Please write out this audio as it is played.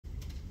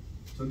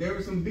So there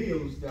were some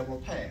bills that were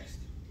passed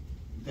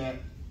that,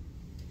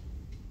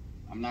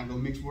 I'm not going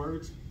to mix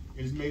words,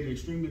 it has made it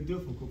extremely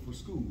difficult for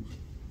schools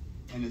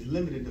and has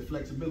limited the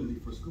flexibility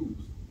for schools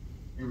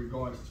in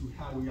regards to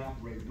how we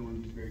operate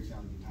during these very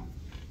challenging times.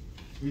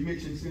 We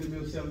mentioned Senate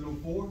Bill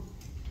 704.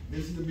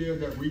 This is the bill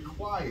that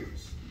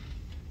requires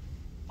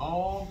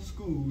all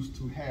schools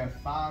to have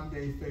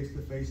 5-day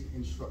face-to-face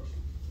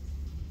instruction.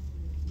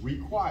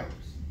 Requires.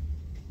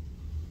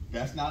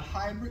 That's not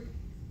hybrid.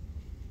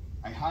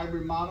 A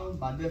hybrid model,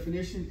 by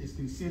definition, is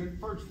considered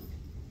virtual.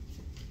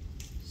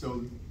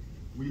 So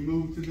we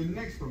move to the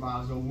next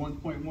proviso,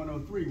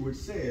 1.103, which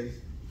says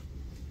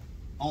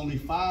only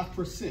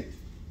 5%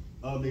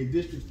 of a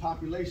district's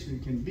population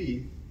can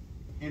be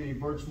in a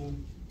virtual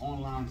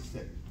online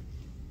setting.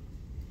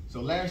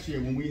 So last year,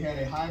 when we had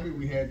a hybrid,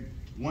 we had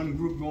one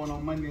group going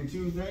on Monday and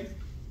Tuesday,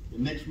 the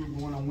next group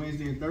going on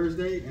Wednesday and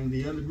Thursday, and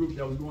the other group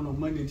that was going on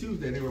Monday and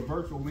Tuesday, they were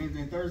virtual Wednesday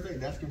and Thursday.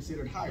 That's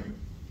considered hybrid.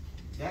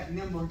 That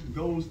number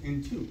goes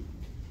into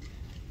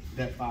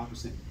that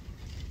 5%.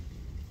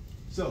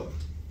 So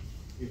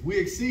if we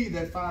exceed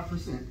that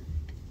 5%,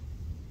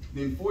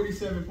 then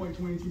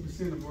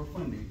 47.22% of our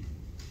funding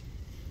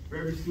for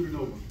every student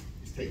over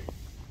is taken.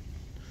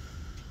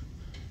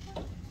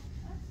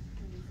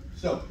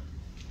 So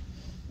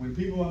when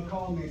people have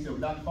called me and said,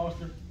 well, Dr.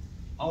 Foster,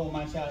 I want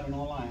my child in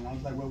online, I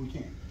was like, well, we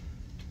can't.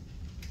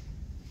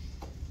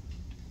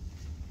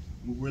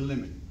 We're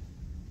limited.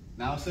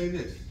 Now I'll say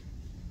this,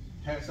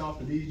 hats off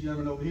to these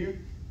gentlemen over here.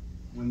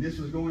 When this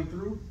was going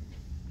through,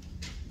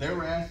 they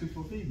were asking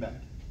for feedback.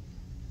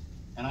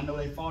 And I know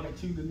they fought it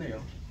tooth and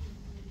nail.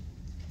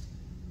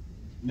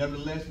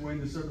 Nevertheless, we're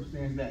in the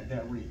circumstance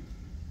that we're in.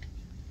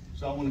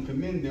 So I want to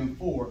commend them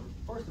for,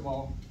 first of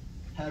all,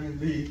 having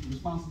the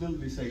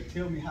responsibility to say,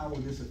 tell me how will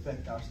this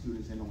affect our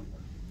students in North.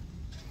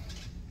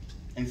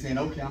 And saying,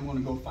 okay, I'm going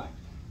to go fight.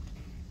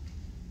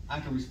 I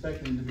can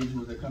respect the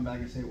individuals that come back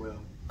and say, well,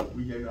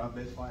 we gave it our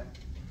best fight,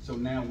 so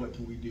now what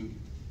can we do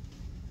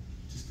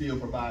to still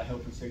provide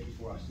health and safety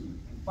for our students?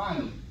 And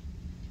finally,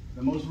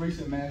 the most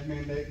recent mask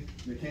mandate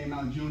that came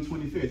out June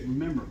 25th.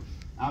 Remember,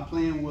 our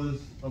plan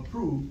was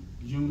approved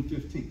June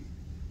 15th.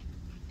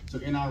 So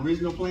in our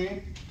original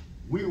plan,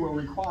 we were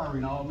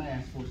requiring all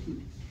masks for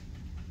students,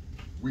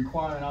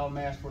 requiring all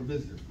masks for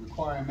visitors,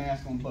 requiring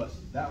masks on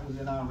buses. That was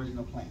in our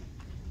original plan.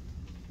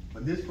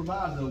 But this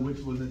proviso, which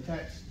was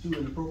attached to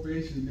an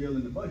appropriation bill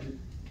in the budget,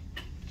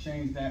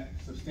 changed that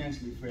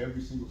substantially for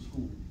every single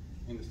school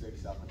in the state of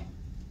South Carolina.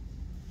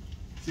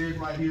 It says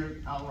right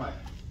here outright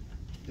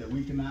that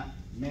we cannot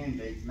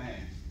mandate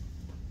masks,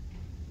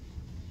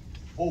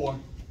 or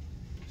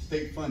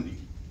state funding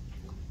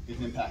is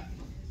impacted.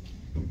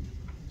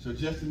 So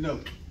just to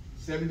note,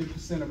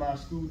 70% of our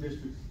school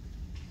districts'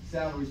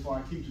 salaries for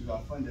our teachers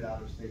are funded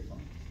out of state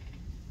funding.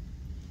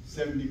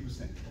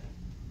 70%.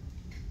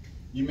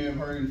 You may have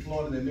heard in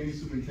Florida that many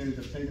superintendents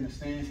have taken a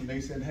stance and they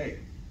said, hey,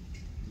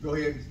 go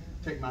ahead and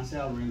take my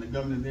salary, and the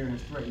governor there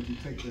has threatened to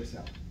take their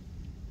salary.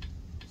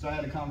 So I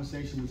had a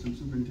conversation with some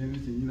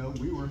superintendents, and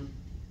we were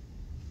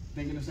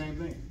thinking the same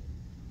thing.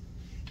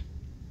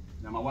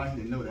 Now my wife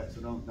didn't know that,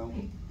 so don't tell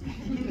her.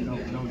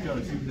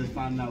 She was just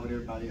finding out with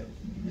everybody else.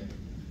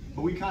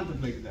 But we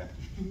contemplated that.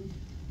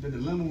 The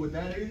dilemma with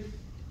that is,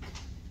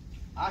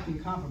 I can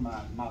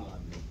compromise my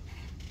livelihood,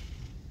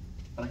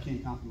 but I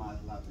can't compromise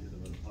the livelihood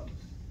of others.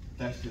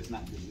 That's just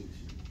not good leadership.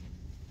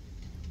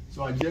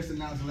 So I just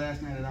announced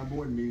last night at our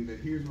board meeting that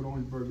here's what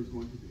Orangeburg is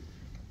going to do.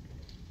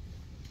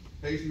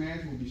 Face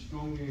masks will be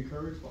strongly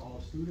encouraged for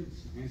all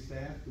students and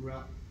staff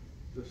throughout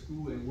the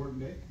school and work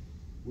day.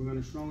 We're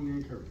going to strongly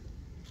encourage that.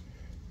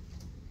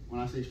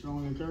 When I say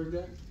strongly encourage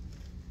that,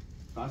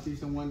 if I see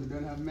someone that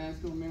doesn't have a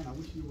mask on, man, I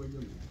wish you would wear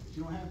your mask.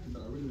 You don't have to,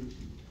 but I really wish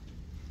you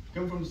would.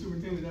 Coming from the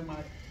superintendent,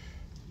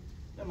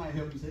 that might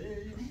help you say,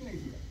 hey, you can't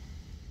do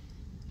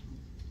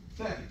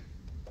that. Second,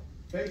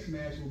 face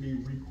masks will be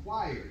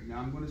required. Now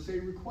I'm going to say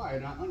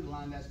required, and I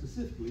underline that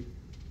specifically,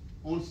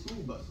 on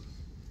school buses.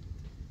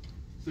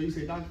 So you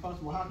say, Dr.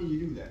 Foster, well, how can you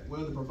do that?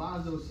 Well, the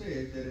proviso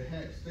says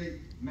that state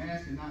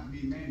masks cannot be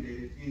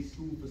mandated in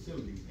school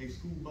facilities. A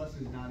school bus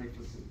is not a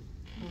facility.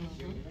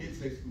 It's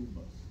a school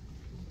bus.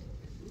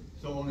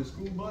 So on a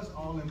school bus,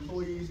 all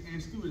employees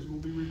and students will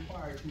be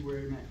required to wear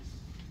a mask.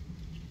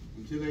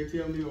 Until they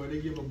tell me or they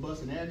give a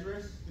bus an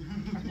address,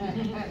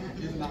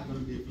 it's not going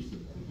to be a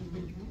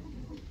facility.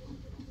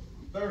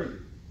 Thirdly,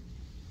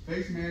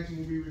 face masks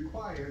will be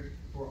required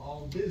for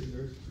all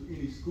visitors to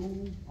any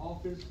school,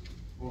 office,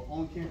 or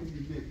on-campus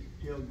event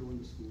held during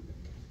the school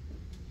day.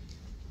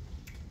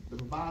 The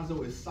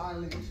proviso is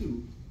silent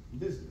to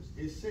visitors.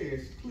 It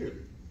says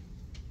clearly,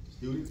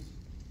 students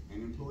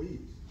and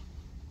employees.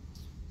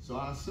 So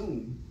I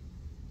assume,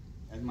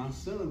 as my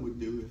son would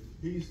do, if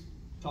he's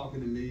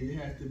talking to me, it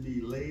has to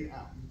be laid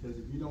out, because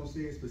if you don't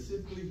say it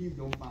specifically, he's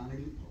going to find a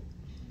loophole.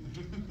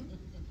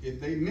 If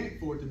they meant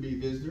for it to be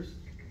visitors,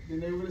 then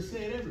they would have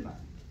said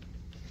everybody.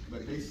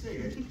 But they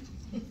said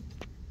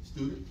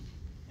students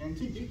and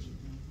teachers.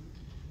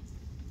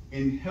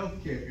 In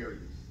healthcare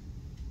areas,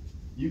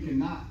 you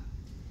cannot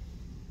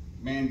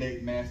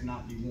mandate masks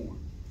not be worn.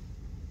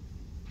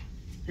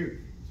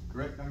 Period.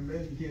 Correct, Dr.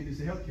 Bass? You can't just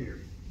say healthcare.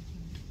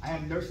 I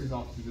have nurses'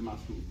 offices in my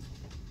school.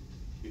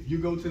 If you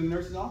go to the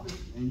nurse's office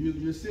and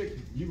you're sick,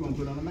 you're going to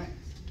put on a mask.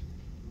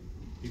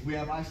 If we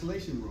have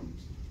isolation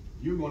rooms,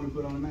 you're going to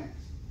put on a mask.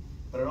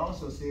 But it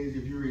also says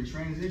if you're in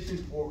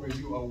transition or if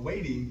you are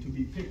waiting to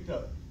be picked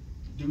up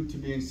due to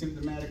being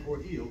symptomatic or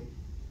ill,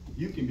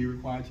 you can be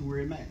required to wear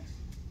a mask.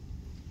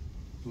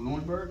 So in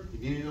Orangeburg, if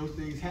any of those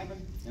things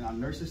happen in our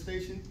nurses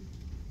station,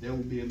 there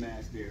will be a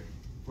mask there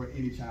for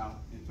any child.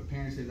 And if a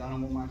parent says, I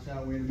don't want my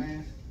child wearing a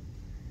mask,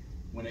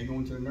 when they go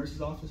into the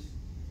nurse's office,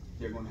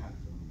 they're going to have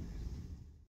to.